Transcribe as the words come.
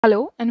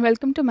Hello and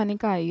welcome to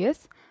Manika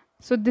IAS.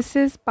 So this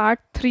is part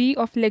 3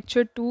 of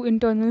lecture 2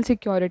 internal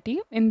security.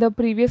 In the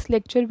previous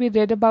lecture we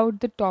read about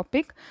the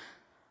topic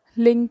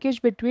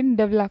linkage between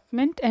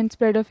development and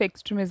spread of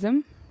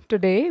extremism.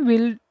 Today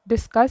we'll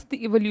discuss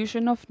the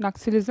evolution of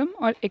Naxalism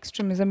or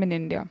extremism in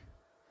India.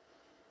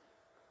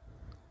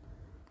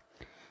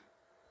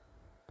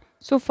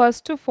 So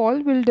first of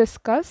all we'll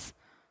discuss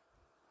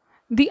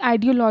the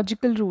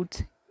ideological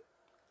roots.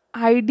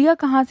 Idea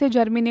कहाँ से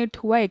germinate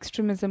हुआ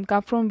extremism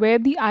का, from where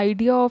the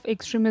idea of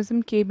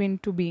extremism came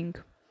into being.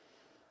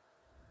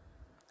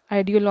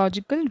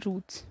 Ideological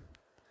roots.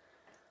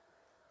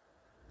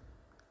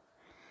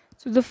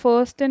 So the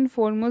first and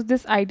foremost,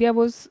 this idea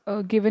was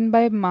given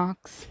by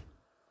Marx.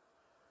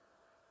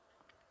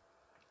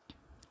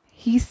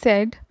 He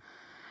said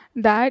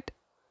that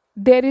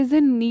there is a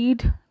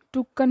need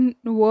to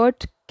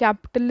convert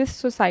capitalist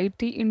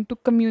society into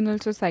communal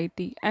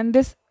society, and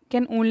this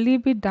can only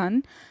be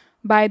done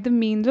by the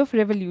means of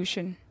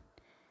revolution.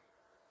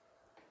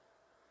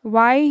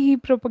 Why he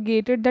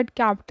propagated that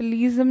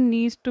capitalism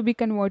needs to be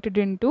converted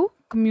into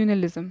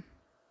communalism?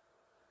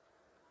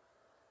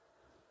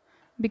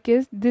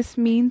 Because this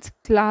means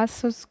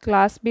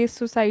class-based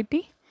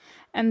society,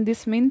 and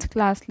this means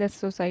classless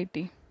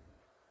society.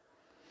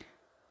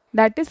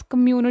 That is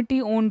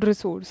community owned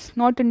resource,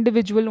 not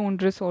individual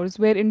owned resource,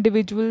 where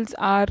individuals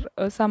are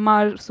some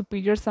are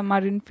superior, some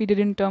are inferior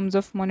in terms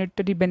of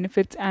monetary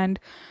benefits and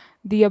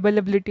the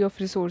availability of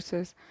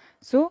resources.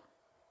 So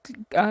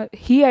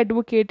he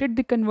advocated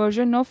the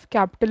conversion of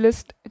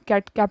capitalist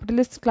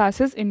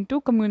classes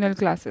into communal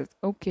classes.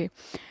 Okay,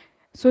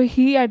 so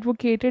he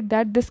advocated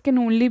that this can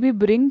only be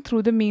bring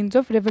through the means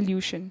of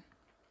revolution.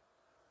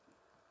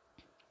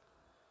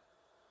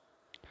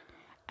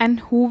 And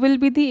who will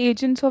be the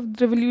agents of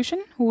the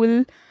revolution? Who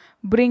will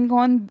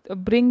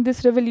bring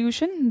this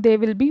revolution? They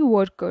will be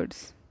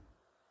workers.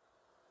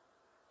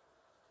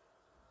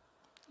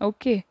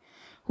 Okay,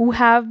 who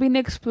have been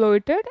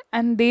exploited,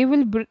 and they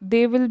will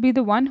be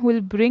the one who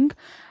will bring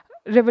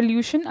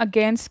revolution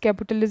against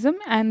capitalism,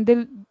 and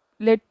they'll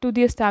lead to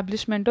the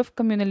establishment of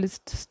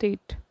communalist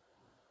state.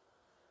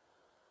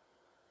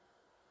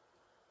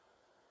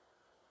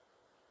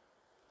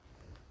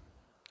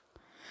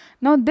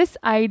 Now, this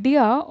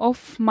idea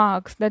of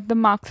Marx, that the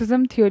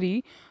Marxism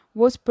theory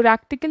was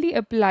practically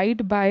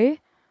applied by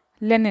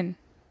Lenin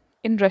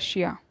in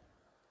Russia.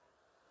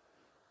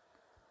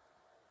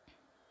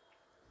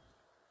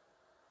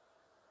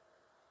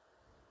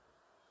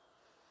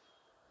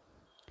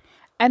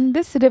 And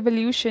this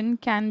revolution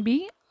can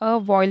be a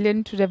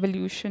violent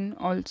revolution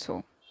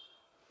also.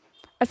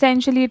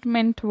 Essentially, it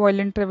meant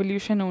violent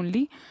revolution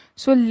only.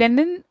 So,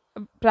 Lenin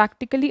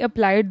practically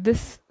applied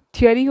this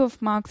theory of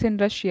Marx in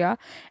Russia,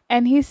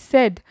 and he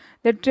said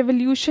that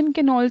revolution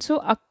can also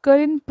occur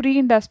in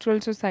pre-industrial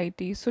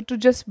society. So to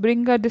just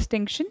bring a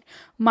distinction,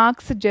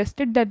 Marx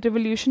suggested that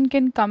revolution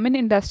can come in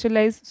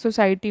industrialized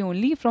society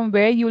only, from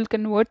where you will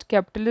convert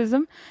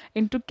capitalism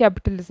into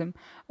capitalism.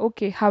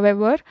 Okay,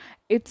 however,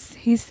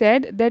 he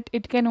said that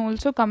it can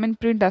also come in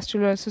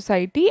pre-industrial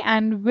society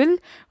and will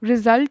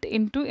result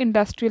into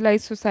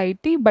industrialized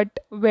society, but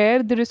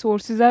where the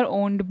resources are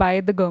owned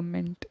by the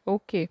government.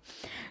 Okay,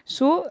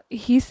 so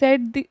he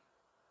said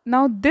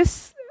now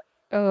this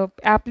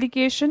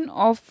application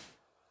of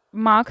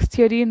Marx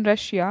theory in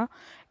Russia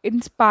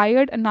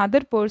inspired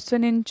another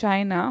person in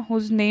China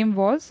whose name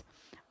was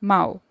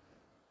Mao.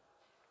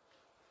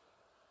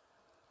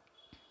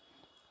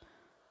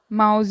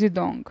 Mao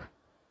Zedong.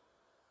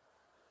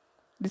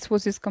 This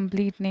was his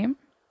complete name.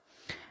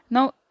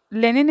 Now,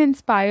 Lenin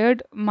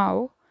inspired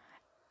Mao,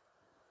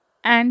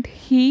 and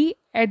he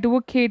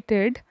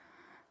advocated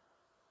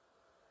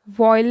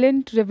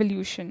violent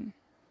revolution.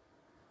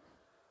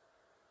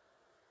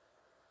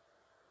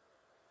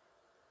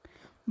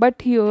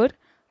 But here,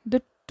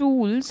 the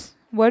tools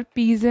were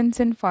peasants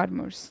and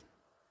farmers,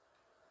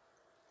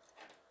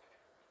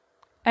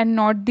 and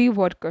not the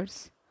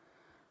workers.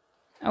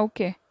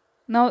 Okay.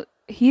 Now,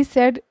 he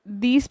said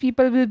these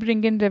people will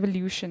bring in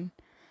revolution.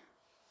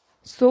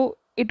 So,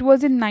 it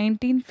was in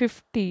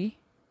 1950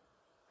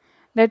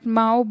 that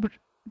Mao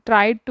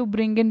tried to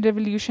bring in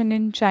revolution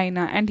in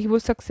China, and he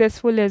was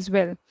successful as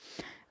well.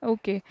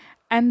 Okay.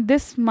 And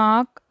this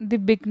marked the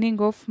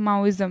beginning of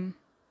Maoism.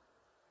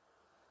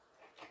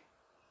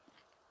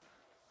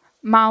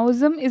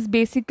 Maoism is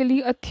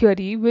basically a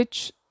theory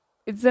which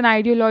is an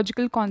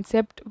ideological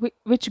concept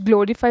which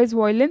glorifies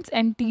violence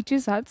and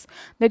teaches us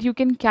that you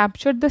can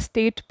capture the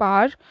state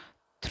power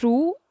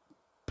through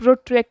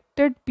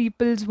protracted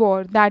people's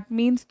war. That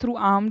means through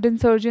armed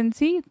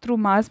insurgency, through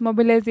mass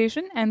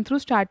mobilization, and through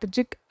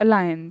strategic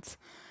alliance.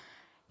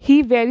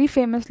 He very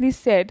famously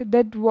said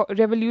that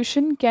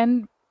revolution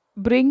can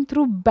bring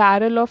through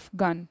barrel of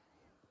gun.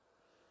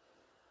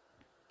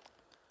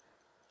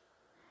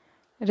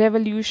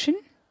 Revolution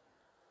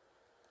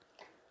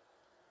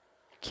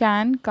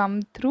can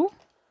come through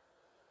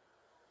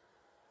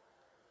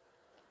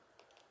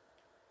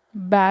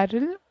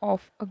barrel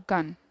of a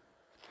gun.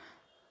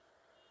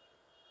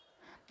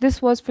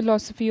 This was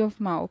philosophy of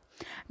Mao.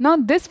 Now,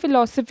 this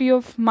philosophy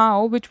of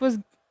Mao, which was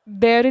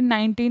there in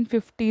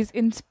 1950s,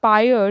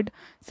 inspired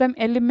some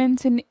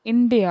elements in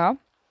India,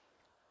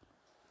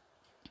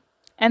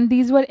 and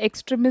these were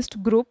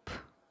extremist group,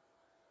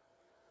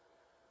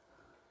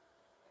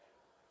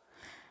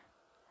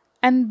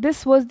 and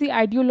this was the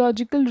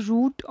ideological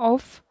root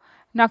of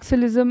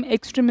Naxalism,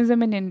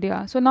 extremism in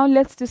India. So now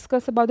let's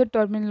discuss about the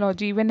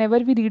terminology. Whenever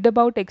we read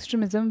about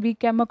extremism, we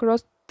come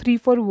across three,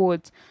 four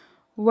words.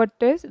 What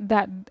is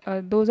that?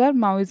 Those are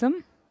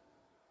Maoism,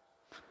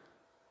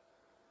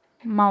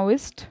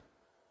 Maoist,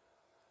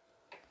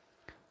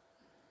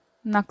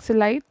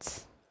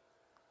 Naxalites,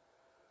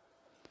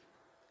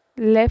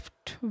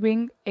 left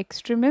wing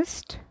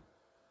extremist,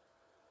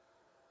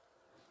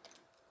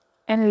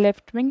 and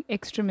left wing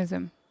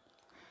extremism.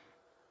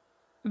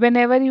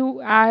 Whenever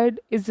you add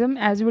ism,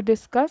 as we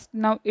discussed,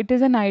 now it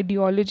is an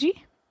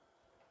ideology.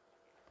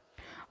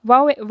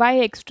 Why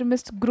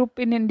extremist group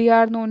in India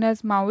are known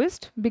as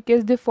Maoist?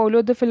 Because they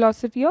follow the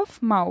philosophy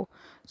of Mao.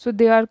 So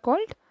they are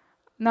called,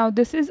 now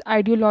this is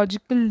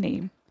ideological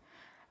name.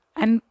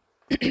 And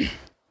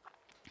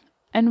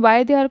and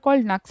why they are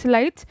called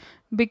Naxalites?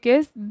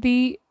 Because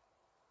the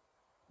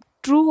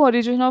true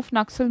origin of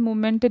Naxal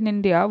movement in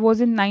India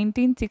was in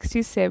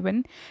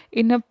 1967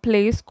 in a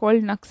place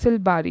called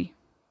Naxalbari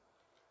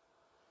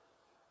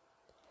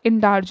in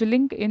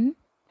Darjeeling in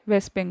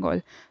West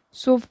Bengal.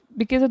 So,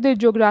 because of their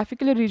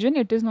geographical region,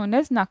 it is known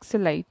as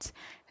Naxalites.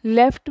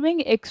 Left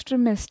wing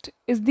extremist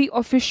is the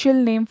official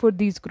name for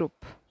these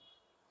group.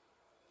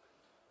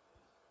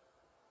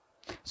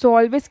 So,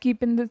 always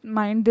keep in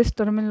mind this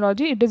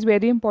terminology. It is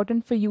very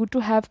important for you to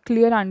have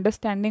clear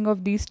understanding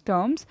of these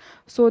terms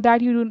so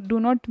that you do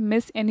not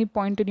miss any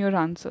point in your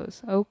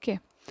answers. Okay.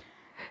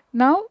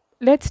 Now,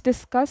 let's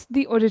discuss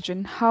the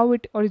origin, how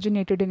it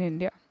originated in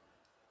India.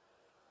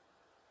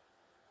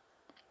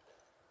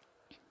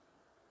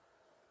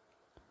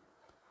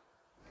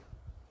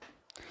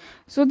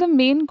 So the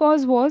main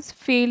cause was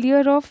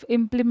failure of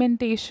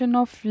implementation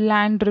of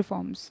land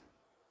reforms.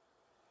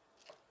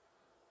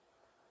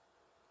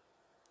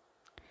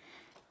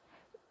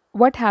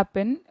 What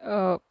happened?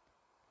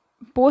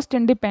 Post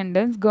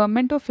independence,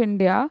 government of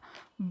India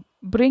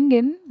bring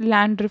in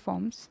land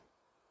reforms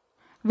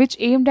which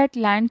aimed at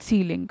land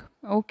ceiling.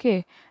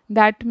 Okay,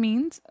 that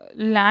means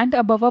land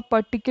above a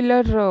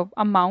particular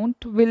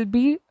amount will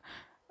be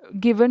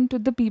given to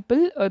the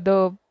people,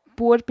 the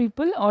poor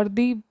people or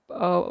the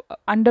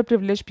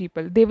underprivileged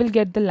people. They will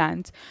get the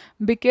lands,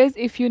 because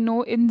if you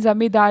know, in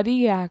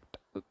Zamindari Act,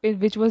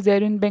 which was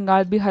there in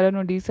Bengal, Bihar and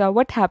Odisha,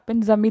 what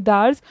happened?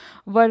 Zamindars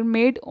were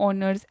made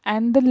owners,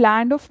 and the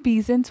land of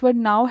peasants were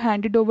now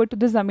handed over to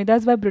the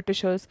zamindars by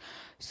Britishers.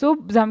 So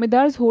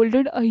zamindars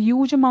holded a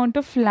huge amount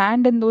of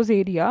land in those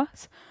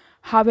areas.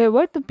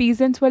 However, the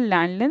peasants were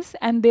landless,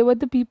 and they were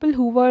the people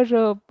who were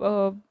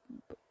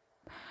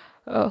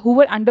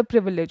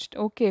underprivileged.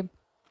 Okay,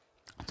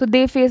 so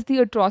they faced the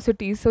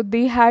atrocities, so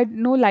they had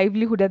no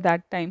livelihood at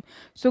that time.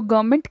 So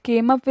government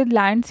came up with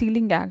land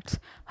ceiling acts.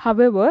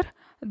 However,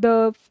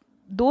 the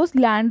those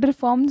land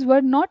reforms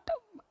were not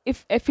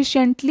if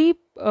efficiently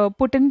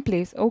put in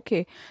place.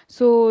 Okay,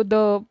 so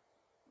the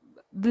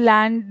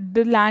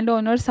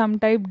landowners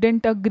sometimes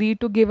didn't agree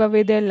to give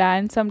away their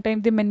land.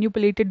 Sometimes they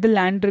manipulated the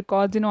land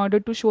records in order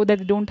to show that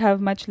they don't have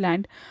much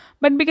land,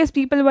 but because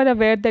people were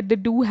aware that they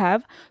do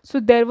have, so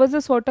there was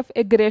a sort of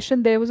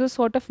aggression, there was a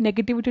sort of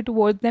negativity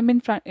towards them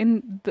in front,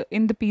 in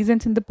the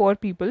peasants, in the poor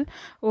people.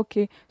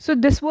 Okay, so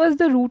this was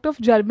the root of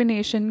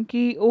germination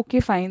ki, okay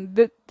fine,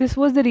 this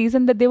was the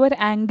reason that they were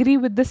angry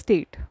with the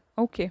state.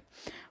 Okay,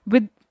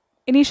 with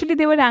initially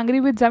they were angry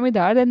with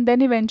zamindar and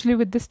then eventually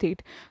with the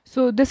state.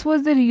 So this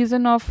was the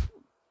reason of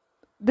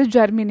the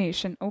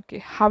germination. Okay,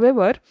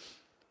 however,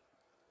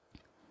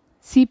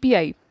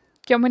 CPI,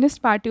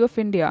 Communist Party of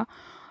India,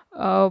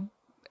 uh,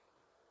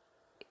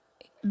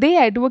 they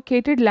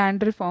advocated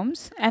land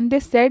reforms, and they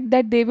said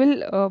that they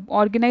will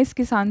organize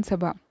Kisan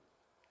Sabha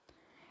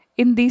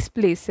in these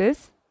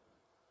places,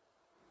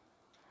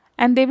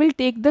 and they will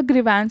take the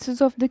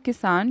grievances of the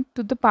Kisan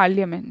to the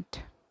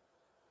parliament.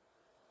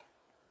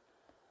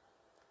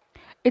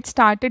 It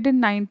started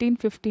in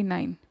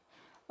 1959.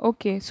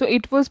 Okay, so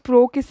it was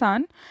pro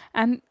Kisan,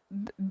 and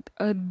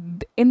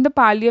in the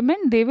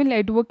parliament they will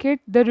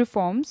advocate the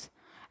reforms,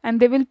 and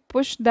they will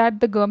push that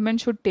the government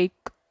should take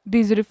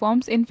these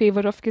reforms in favor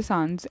of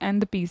Kisans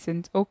and the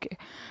peasants. Okay,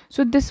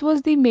 so this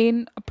was the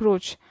main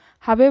approach.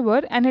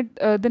 However, and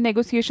the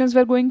negotiations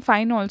were going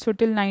fine also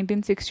till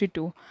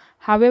 1962.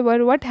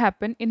 However, what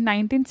happened in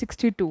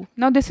 1962?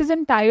 Now this is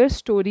entire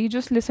story.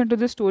 Just listen to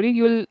the story.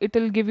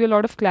 It'll give you a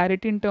lot of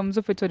clarity in terms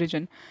of its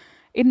origin.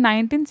 In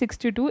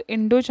 1962,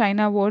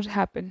 Indo-China Wars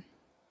happened.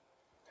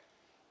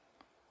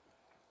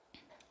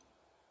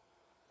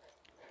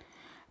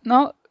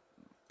 Now,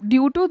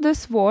 due to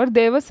this war,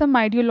 there was some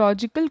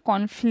ideological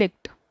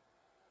conflict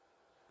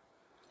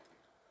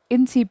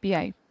in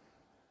CPI.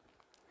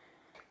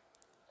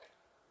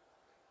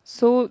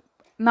 So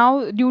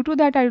now, due to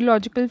that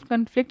ideological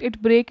conflict,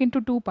 it break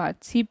into two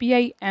parts: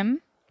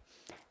 CPI-M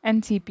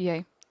and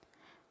CPI.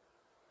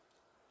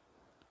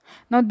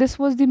 Now, this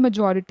was the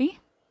majority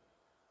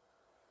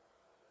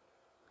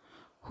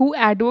who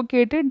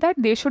advocated that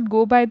they should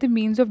go by the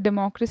means of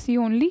democracy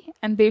only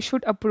and they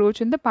should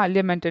approach in the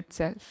parliament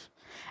itself.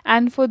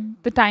 And for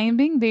the time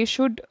being, they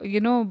should,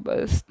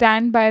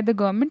 stand by the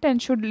government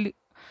and should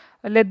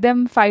let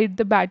them fight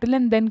the battle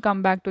and then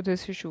come back to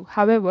this issue.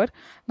 However,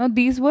 now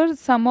these were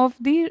some of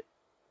the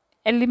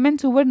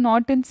elements who were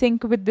not in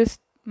sync with this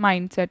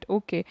mindset.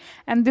 Okay.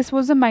 And this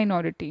was a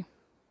minority.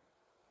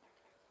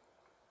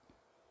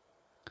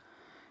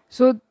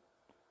 So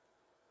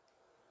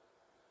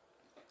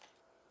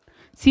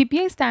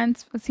CPIM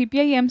stands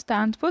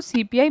for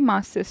CPI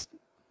Marxist.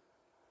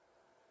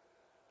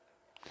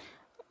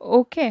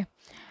 Okay.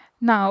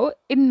 Now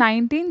in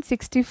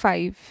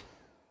 1965,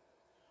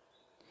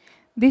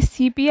 the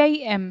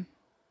CPIM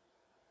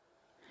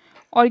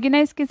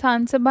organized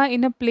Kisan Sabha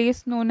in a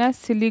place known as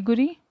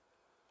Siliguri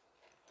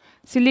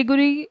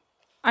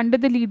under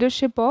the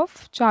leadership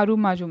of Charu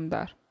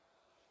Majumdar.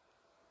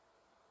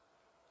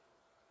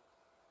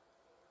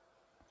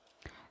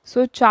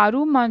 So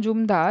Charu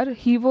Majumdar,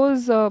 he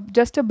was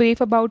just a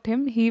brief about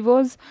him. He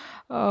was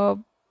uh,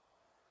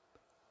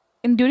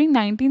 in during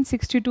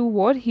 1962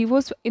 war. He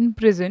was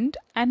imprisoned,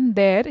 and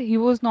there he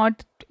was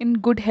not in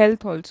good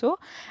health also.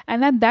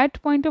 And at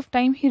that point of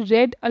time, he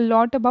read a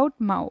lot about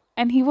Mao,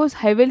 and he was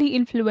heavily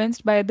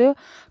influenced by the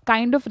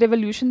kind of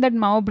revolution that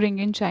Mao bring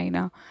in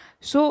China.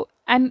 So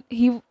and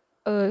he.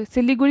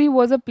 Siliguri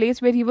was a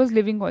place where he was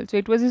living also.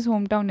 It was his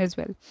hometown as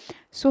well.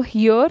 So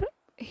here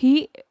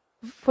he,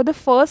 for the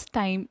first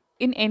time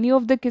in any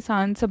of the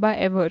Kisan Sabha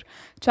ever,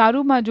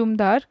 Charu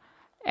Majumdar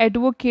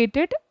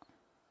advocated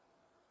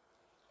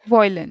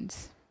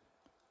violence.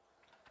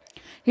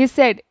 He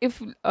said, if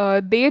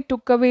they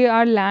took away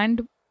our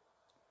land,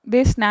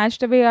 they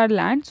snatched away our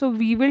land, so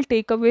we will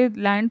take away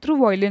land through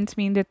violence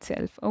means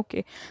itself.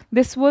 Okay.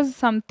 This was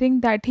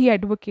something that he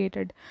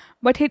advocated.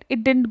 But it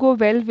didn't go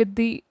well with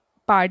the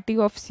party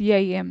of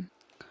CIM.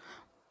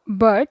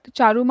 But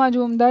Charu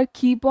Majumdar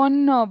keep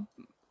on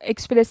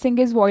expressing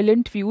his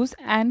violent views,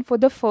 and for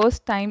the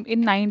first time in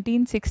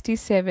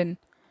 1967,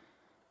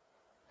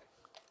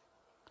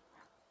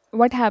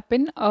 what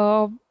happened?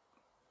 A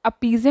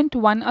peasant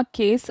won a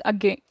case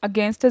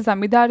against a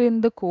zamidar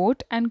in the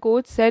court, and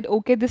court said,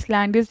 okay, this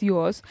land is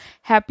yours.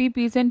 Happy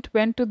peasant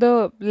went to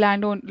the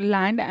land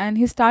and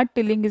he started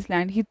tilling his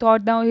land. He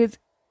thought now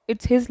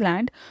it's his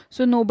land,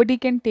 so nobody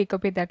can take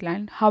away that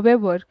land.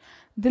 However,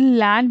 the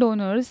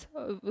landowners,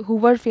 who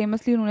were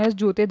famously known as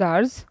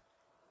jotedars,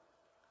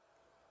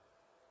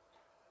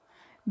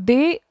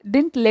 they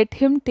didn't let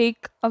him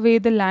take away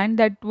the land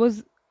that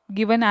was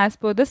given as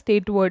per the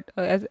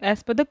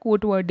as per the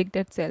court verdict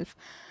itself.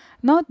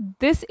 Now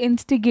this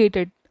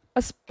instigated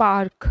a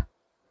spark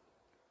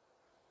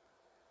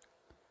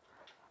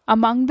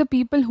among the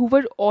people who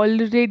were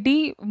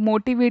already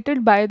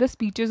motivated by the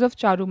speeches of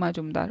Charu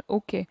Majumdar.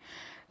 Okay.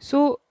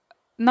 So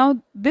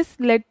now this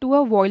led to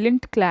a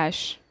violent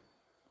clash,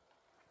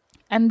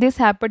 and this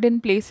happened in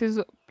place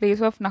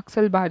of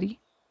Naxalbari.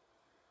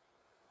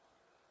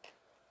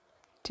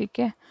 ठीक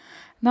है.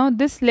 Now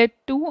this led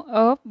to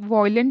a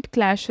violent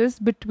clashes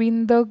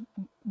between the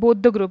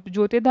both the group,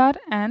 Jotedar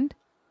and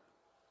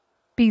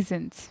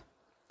peasants.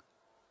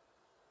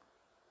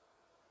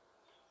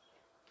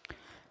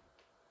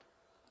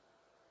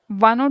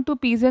 One or two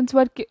peasants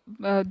were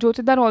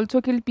Jotedar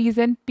also killed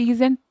peasant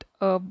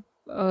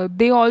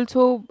they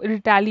also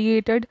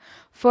retaliated.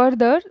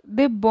 Further,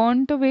 they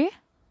burnt away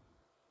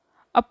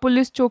a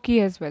police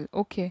choki as well.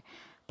 Okay.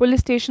 Police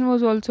station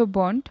was also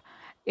burnt.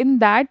 In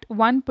that,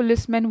 one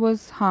policeman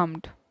was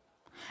harmed.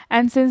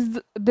 And since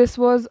this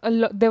was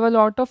there were a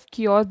lot of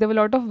chaos, there were a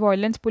lot of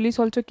violence, police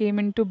also came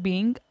into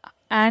being.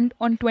 And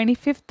on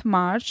 25th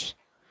March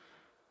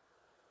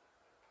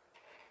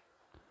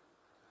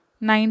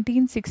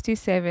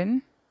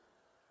 1967,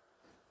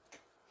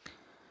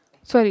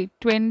 sorry,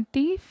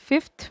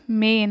 25th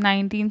May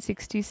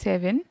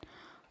 1967,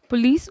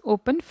 police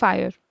opened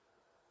fire.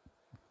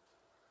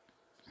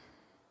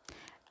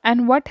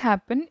 And what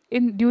happened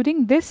in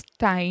during this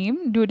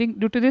time, due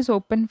to this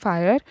open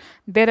fire,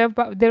 there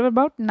were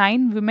about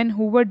 9 women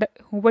who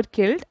were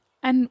killed,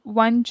 and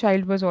one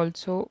child was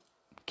also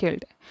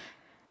killed.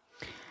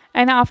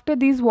 And after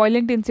these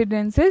violent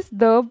incidences,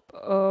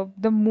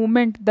 the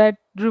movement, that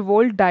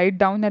revolt, died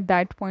down at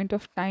that point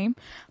of time.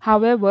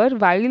 However,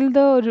 while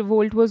the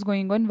revolt was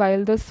going on,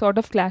 while the sort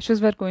of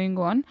clashes were going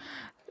on,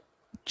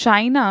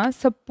 China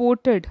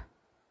supported,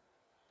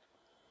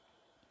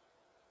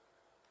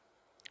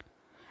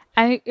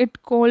 and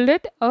it called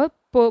it a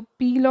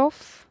peal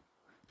of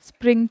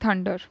spring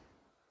thunder.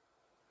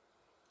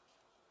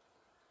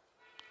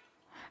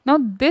 Now,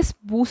 this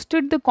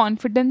boosted the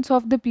confidence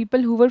of the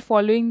people who were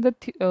following the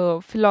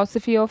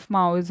philosophy of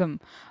Maoism.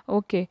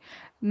 Okay,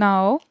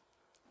 now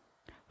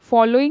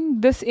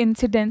following this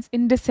incident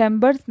in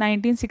December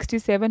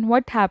 1967,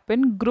 what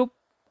happened?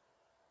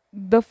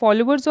 The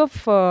followers of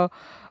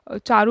Charu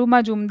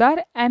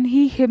Majumdar and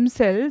he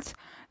himself,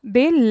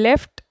 they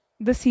left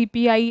the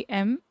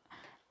CPIM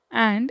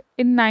And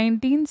in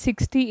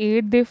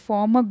 1968, they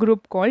form a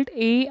group called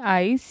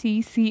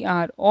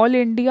AICCR, All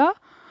India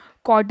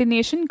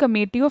Coordination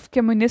Committee of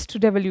Communist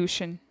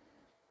Revolution.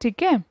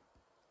 ठीक है?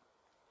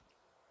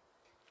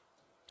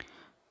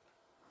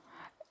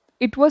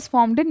 It was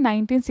formed in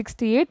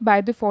 1968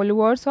 by the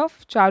followers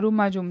of Charu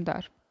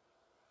Majumdar.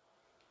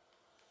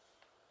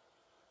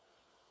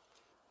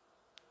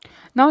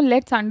 Now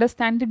let's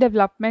understand the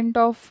development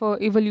of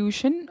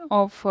evolution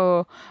of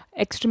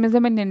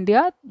extremism in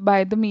India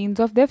by the means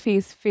of their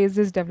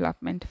phases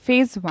development.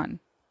 Phase 1.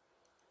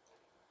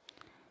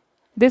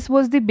 This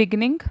was the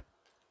beginning.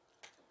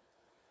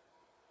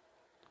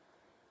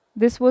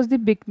 This was the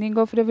beginning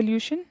of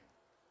revolution.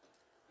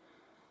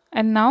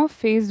 And now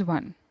phase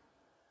 1.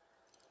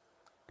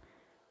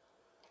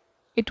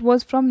 It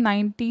was from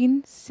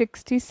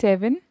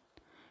 1967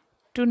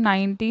 to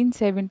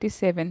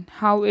 1977,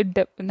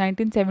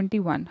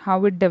 1971,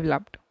 how it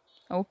developed.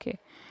 Okay.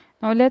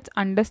 Now let's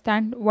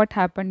understand what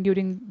happened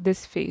during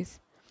this phase.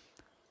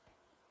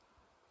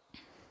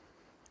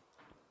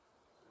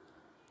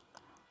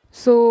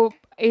 So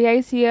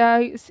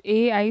AICCR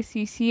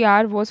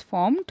was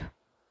formed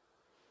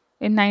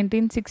in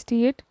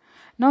 1968.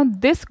 Now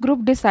this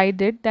group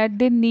decided that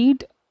they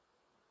need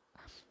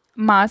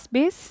mass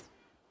base,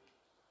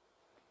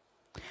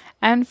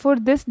 and for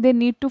this they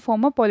need to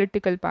form a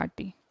political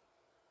party.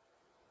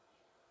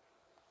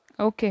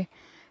 Okay.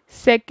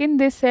 Second,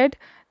 they said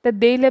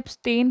that they'll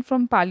abstain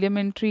from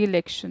parliamentary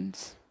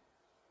elections.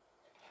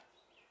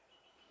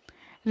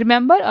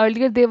 Remember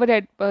earlier they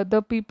were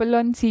the people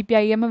on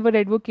CPIM were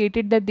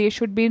advocated that they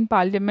should be in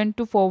parliament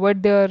to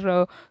forward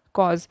their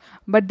cause,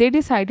 but they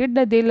decided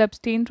that they'll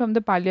abstain from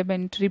the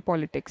parliamentary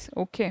politics.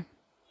 Okay.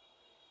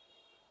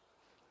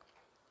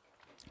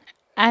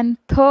 And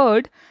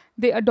third,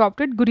 they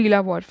adopted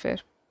guerrilla warfare.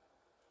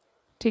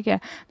 Okay.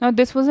 Now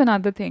this was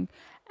another thing.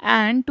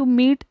 And to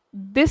meet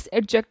this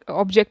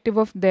objective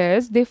of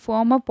theirs, they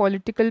form a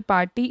political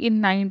party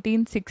in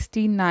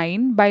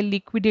 1969 by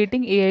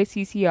liquidating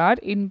AICCR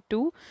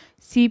into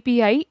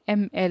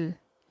CPI-ML,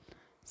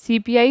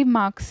 CPI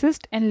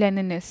Marxist and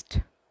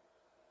Leninist.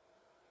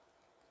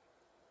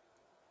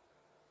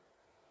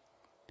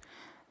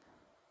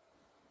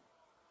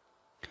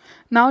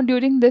 Now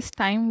during this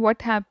time,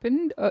 what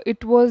happened?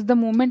 The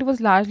movement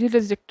was largely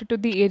restricted to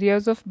the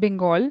areas of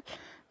Bengal,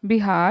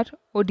 Bihar,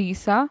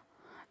 Odisha.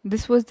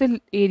 This was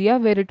the area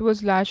where it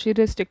was largely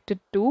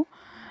restricted to,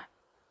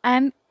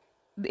 and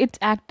its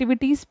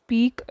activities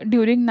peak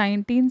during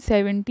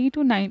 1970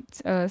 to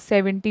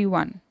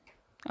 71.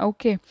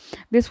 Okay,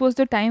 this was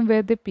the time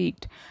where they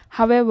peaked.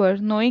 However,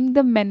 knowing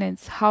the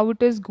menace, how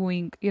it is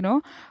going,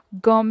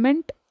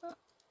 government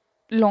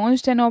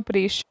launched an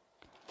operation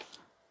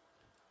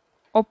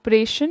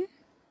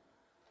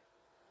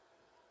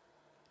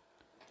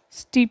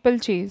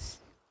steeplechase.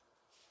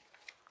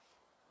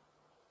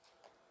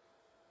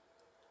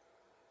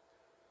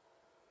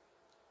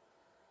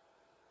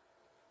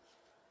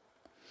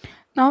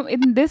 Now,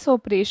 in this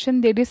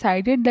operation, they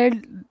decided that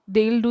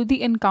they'll do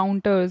the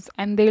encounters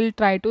and they'll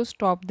try to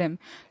stop them.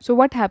 So,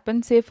 what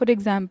happens, say, for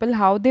example,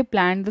 how they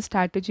planned the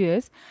strategy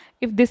is,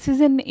 if this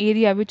is an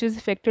area which is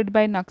affected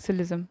by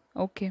Naxalism,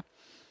 okay,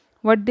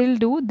 what they'll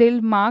do, they'll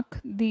mark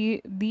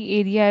the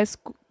area as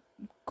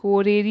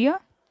core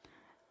area,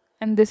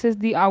 and this is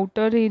the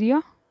outer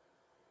area.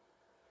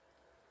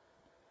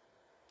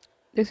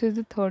 This is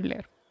the third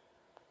layer.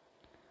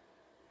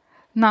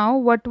 Now,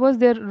 what was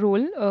their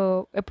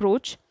role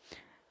approach?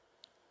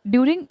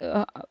 During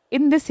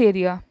in this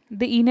area,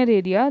 the inner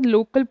area,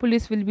 local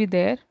police will be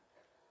there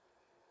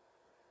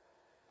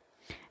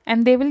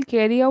and they will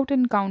carry out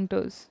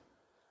encounters.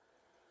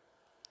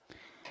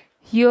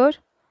 Here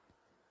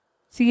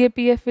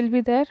CAPF will be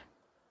there,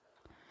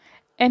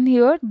 and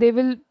here they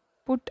will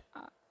put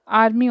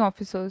army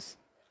officers.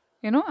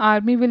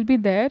 Army will be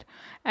there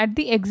at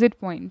the exit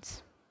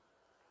points,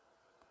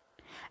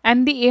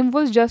 and the aim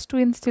was just to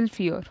instill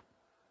fear.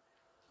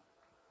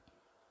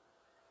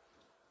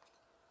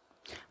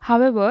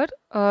 However,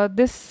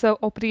 this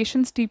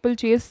operation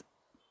steeplechase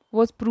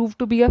was proved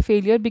to be a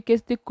failure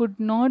because they could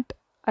not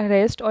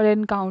arrest or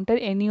encounter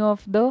any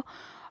of the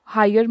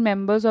higher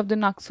members of the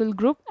Naxal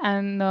group,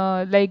 and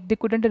they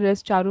couldn't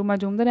arrest Charu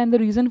Majumdar, and the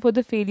reason for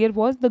the failure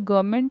was the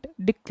government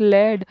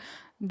declared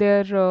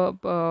their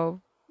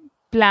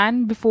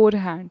plan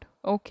beforehand.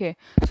 Okay,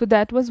 so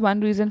that was one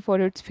reason for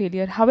its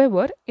failure.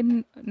 However,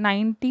 in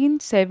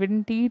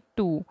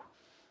 1972,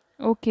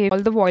 okay, all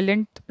the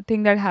violent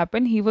thing that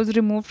happened, he was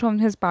removed from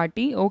his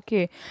party.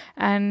 Okay,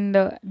 and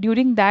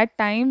during that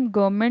time,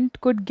 government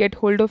could get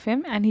hold of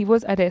him, and he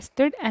was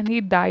arrested, and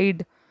he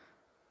died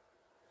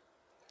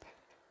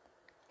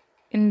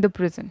in the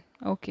prison.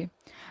 Okay,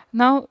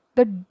 now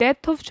the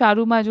death of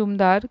Charu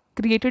Majumdar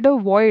created a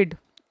void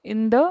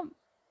in the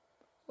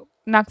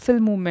Naxal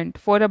movement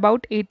for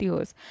about 8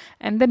 years,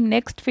 and the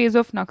next phase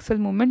of Naxal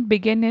movement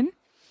began in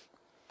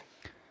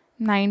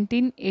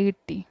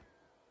 1980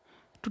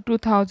 to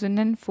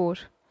 2004,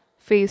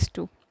 phase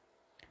 2.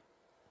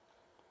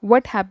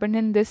 What happened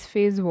in this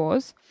phase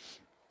was,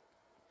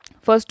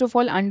 First of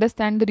all,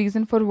 understand the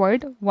reason for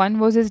void. One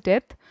was his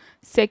death.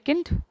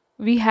 Second,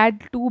 we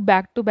had two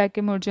back to back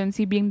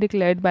emergency being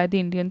declared by the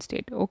Indian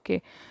state.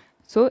 Okay,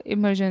 so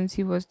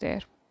emergency was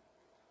there.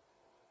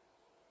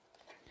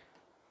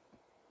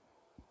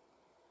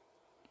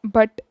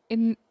 But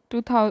in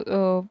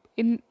 2000,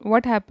 in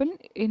what happened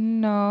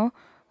in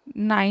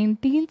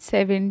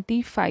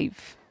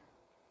 1975,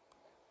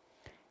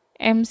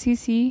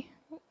 MCC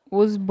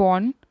was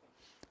born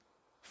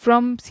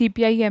from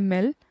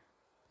CPIML.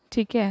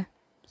 ठीक है.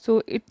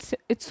 So it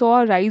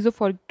saw a rise of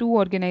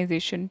two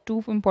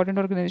important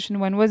organization.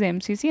 One was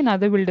MCC,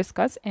 another we'll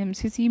discuss.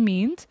 MCC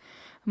means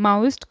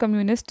Maoist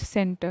Communist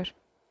Center.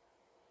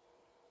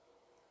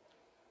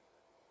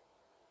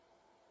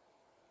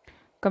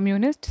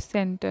 Communist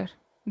Center.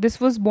 This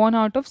was born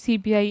out of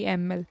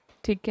CPIML.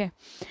 ठीक है.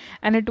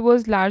 And it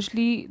was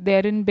largely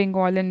there in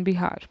Bengal and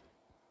Bihar.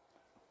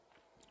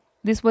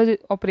 This was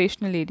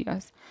operational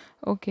areas.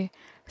 Okay.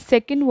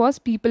 Second was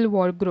People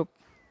War Group.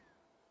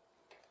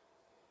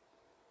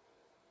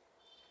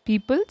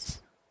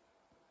 People's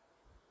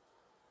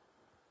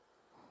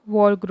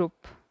War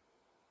Group.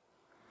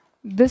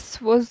 This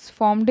was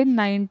formed in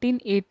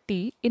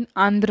 1980 in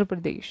Andhra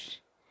Pradesh.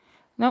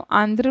 Now,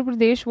 Andhra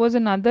Pradesh was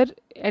another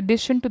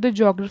addition to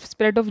the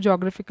spread of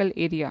geographical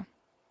area.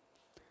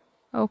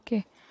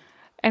 Okay.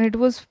 And it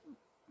was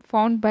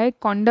found by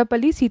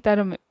Kondapalli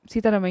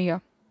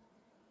Sitaramaiah.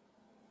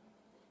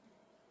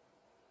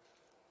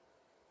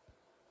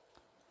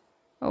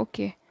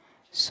 Okay.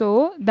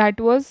 So, that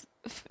was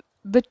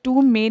the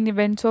two main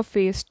events of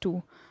phase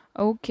 2.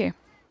 Okay.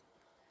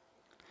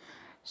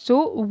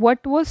 So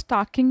what was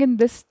talking in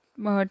this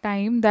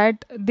time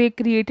that they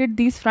created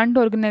these front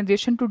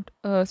organization to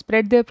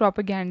spread their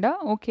propaganda.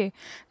 Okay.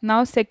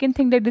 Now second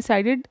thing, they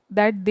decided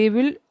that they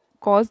will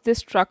cause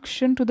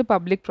destruction to the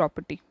public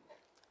property.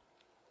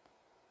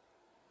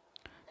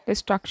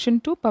 Destruction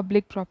to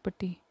public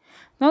property.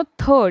 Now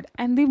third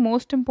and the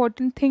most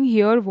important thing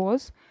here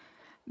was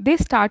they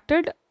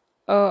started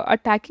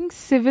attacking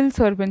civil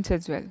servants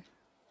as well.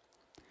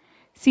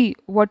 See,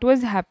 what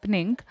was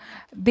happening,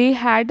 they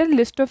had a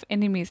list of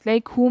enemies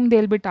like whom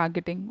they'll be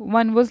targeting.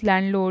 One was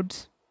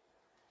landlords.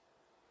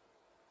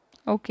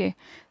 Okay.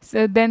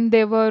 So then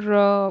there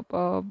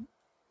were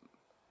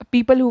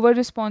people who were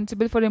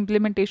responsible for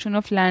implementation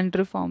of land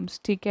reforms.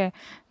 ठीक है.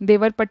 They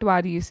were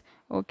patwaris.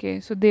 Okay.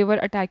 So they were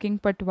attacking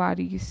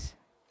patwaris.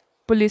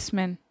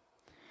 Policemen.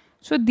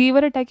 So they were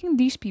attacking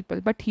these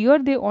people, but here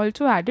they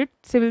also added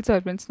civil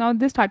servants. Now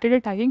they started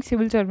attacking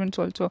civil servants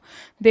also.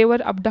 They were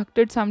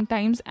abducted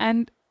sometimes,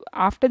 and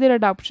after their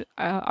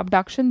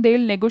abduction, they'll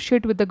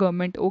negotiate with the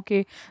government.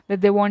 Okay, that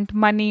they want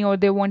money or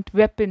they want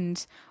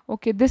weapons.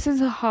 Okay, this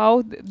is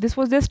how this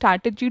was their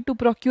strategy to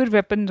procure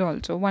weapons.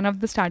 Also, one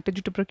of the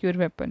strategy to procure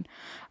weapon.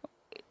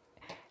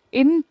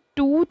 In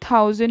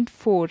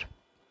 2004,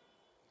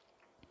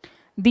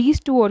 these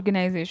two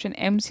organizations,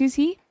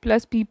 MCC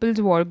plus People's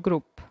War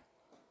Group,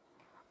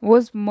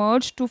 was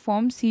merged to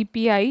form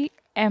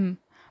CPIM.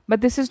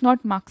 But this is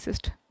not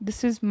Marxist.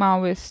 This is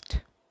Maoist.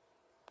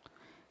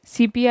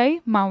 CPI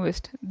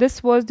Maoist.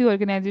 This was the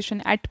organization.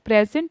 At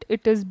present,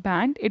 it is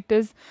banned. It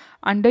is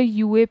under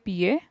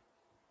UAPA.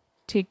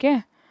 ठीक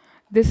है.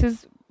 This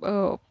is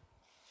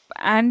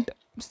and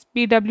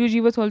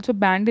PWG was also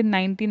banned in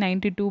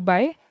 1992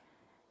 by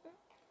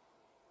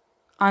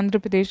Andhra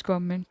Pradesh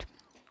government.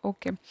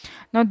 Okay.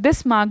 Now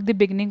this marked the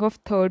beginning of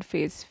third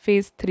phase,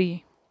 phase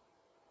 3.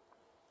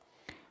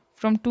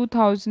 From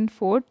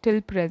 2004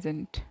 till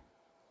present.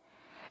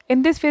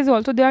 In this phase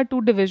also there are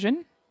two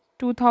divisions,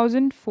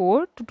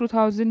 2004 to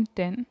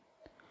 2010,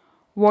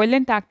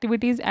 violent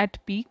activities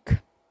at peak,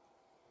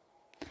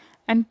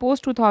 and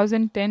post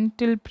 2010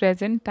 till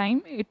present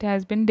time it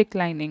has been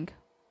declining.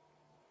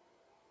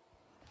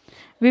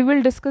 We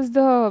will discuss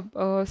the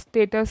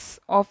status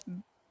of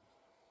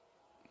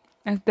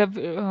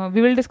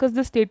we will discuss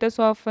the status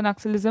of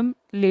Naxalism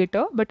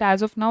later, but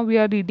as of now we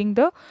are reading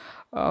the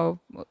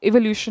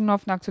evolution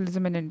of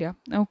Naxalism in India.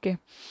 Okay.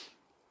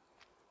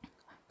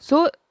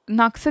 So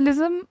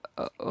Naxalism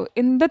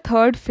in the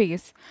third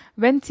phase,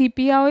 when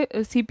CPI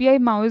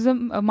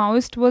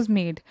Maoist was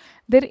made,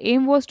 their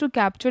aim was to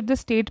capture the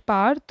state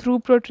power through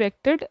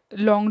protracted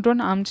long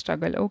drawn armed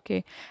struggle.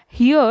 Okay.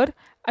 Here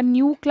a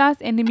new class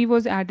enemy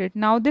was added.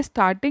 Now they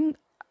starting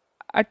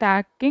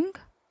attacking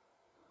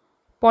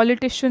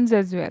politicians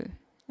as well.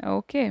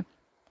 Okay.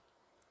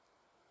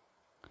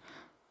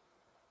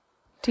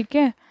 ठीक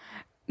है.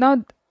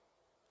 Now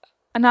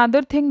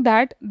another thing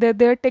that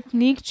their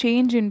technique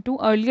changed into,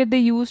 earlier they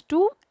used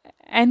to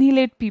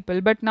annihilate people,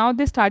 but now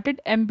they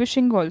started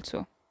ambushing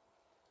also.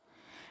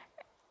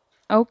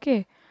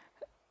 Okay.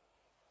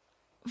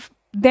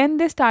 Then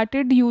they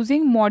started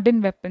using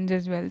modern weapons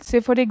as well. Say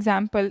for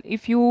example,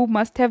 if you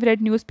must have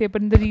read newspaper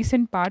in the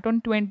recent part,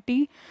 on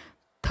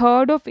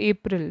 23rd of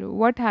April,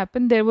 what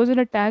happened? There was an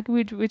attack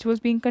which was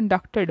being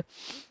conducted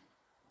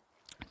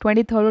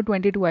 23rd or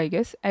 22, I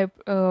guess,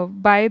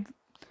 by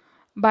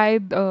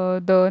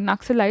the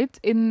Naxalites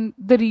in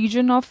the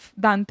region of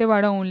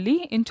Dantewada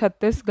only in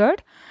Chhattisgarh,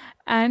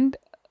 and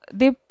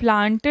they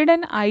planted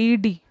an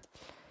IED,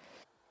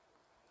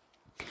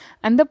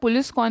 and the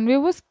police convoy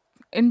was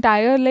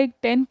entire, like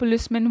 10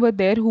 policemen were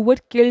there who were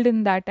killed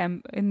in that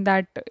in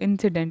that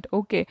incident.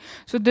 Okay,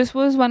 so this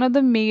was one of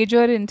the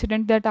major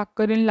incident that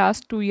occurred in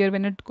last 2 year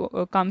when it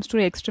comes to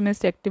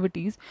extremist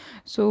activities.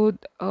 So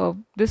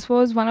this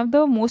was one of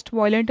the most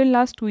violent in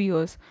last 2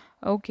 years.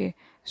 Okay,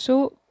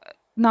 so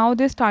now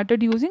they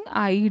started using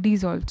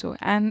IEDs also,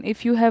 and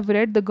if you have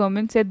read, the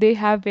government said they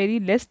have very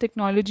less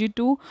technology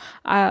to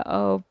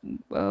uh,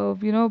 uh,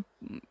 you know,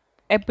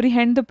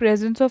 apprehend the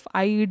presence of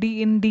IED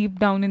in deep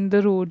down in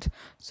the roads.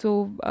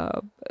 So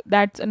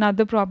that's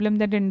another problem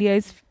that India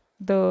is,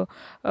 the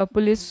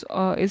police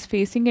is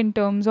facing in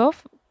terms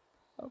of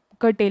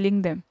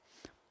curtailing them.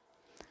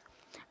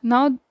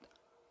 Now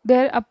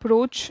their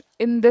approach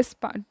in this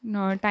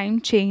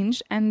time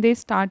changed, and they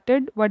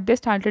started, what they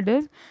started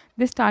is,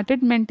 they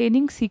started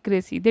maintaining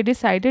secrecy. They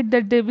decided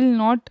that they will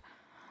not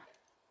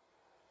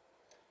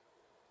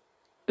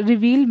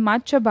reveal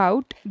much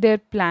about their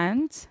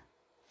plans,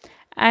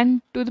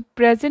 and to the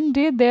present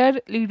day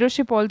their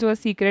leadership also a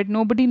secret.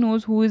 Nobody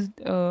knows who is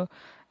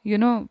you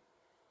know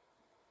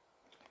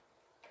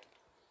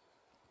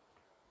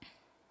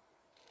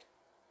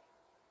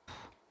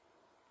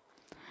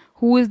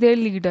who is their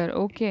leader.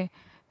 Okay,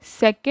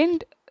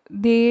 second,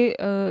 they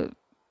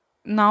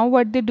now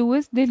what they do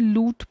is they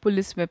loot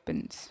police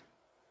weapons.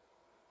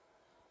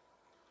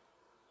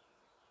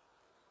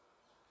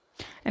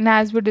 And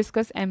as we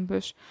discuss,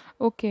 ambush.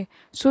 Okay,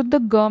 so the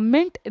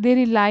government, they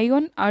rely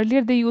on,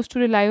 earlier they used to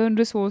rely on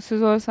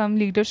resources or some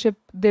leadership,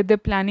 the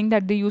planning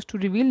that they used to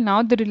reveal.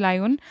 Now they rely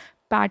on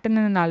pattern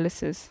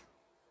analysis.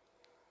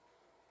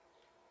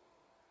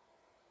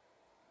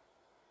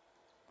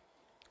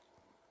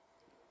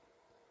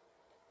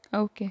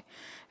 Okay,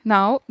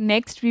 now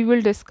next we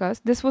will discuss,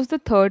 this was the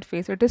third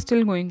phase, it is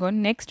still going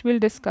on. Next we'll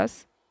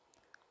discuss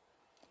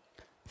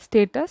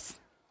status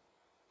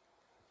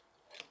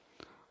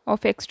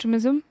of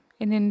extremism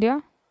in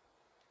India,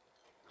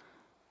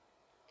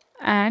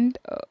 and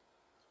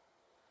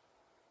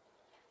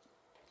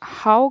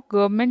how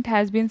government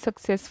has been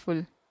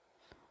successful.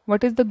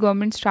 What is the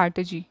government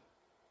strategy?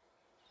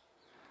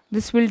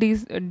 This will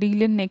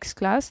deal in next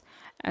class.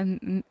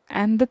 And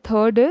the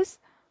third is,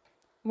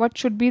 what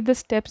should be the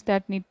steps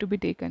that need to be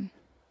taken.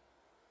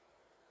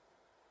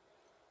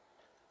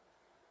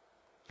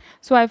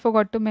 So I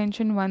forgot to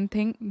mention one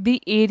thing,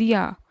 the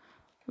area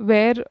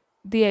where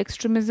the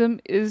extremism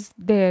is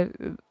there,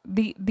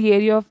 the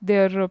area of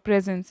their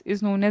presence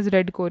is known as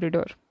red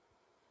corridor.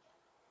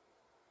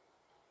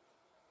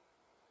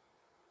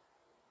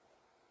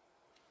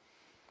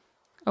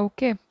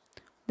 Okay,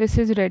 this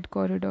is red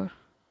corridor.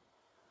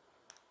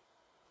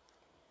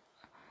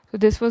 So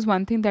this was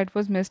one thing that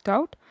was missed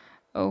out.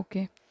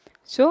 Okay,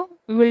 so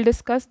we will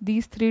discuss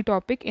these three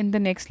topic in the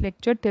next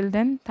lecture. Till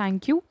then,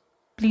 thank you.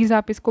 Please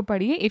आप इसको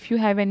पढ़िए. If you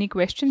have any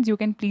questions, you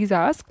can please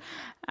ask.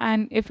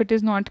 And if it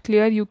is not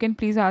clear, you can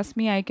please ask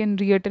me. I can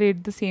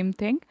reiterate the same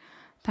thing.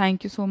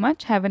 Thank you so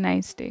much. Have a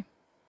nice day.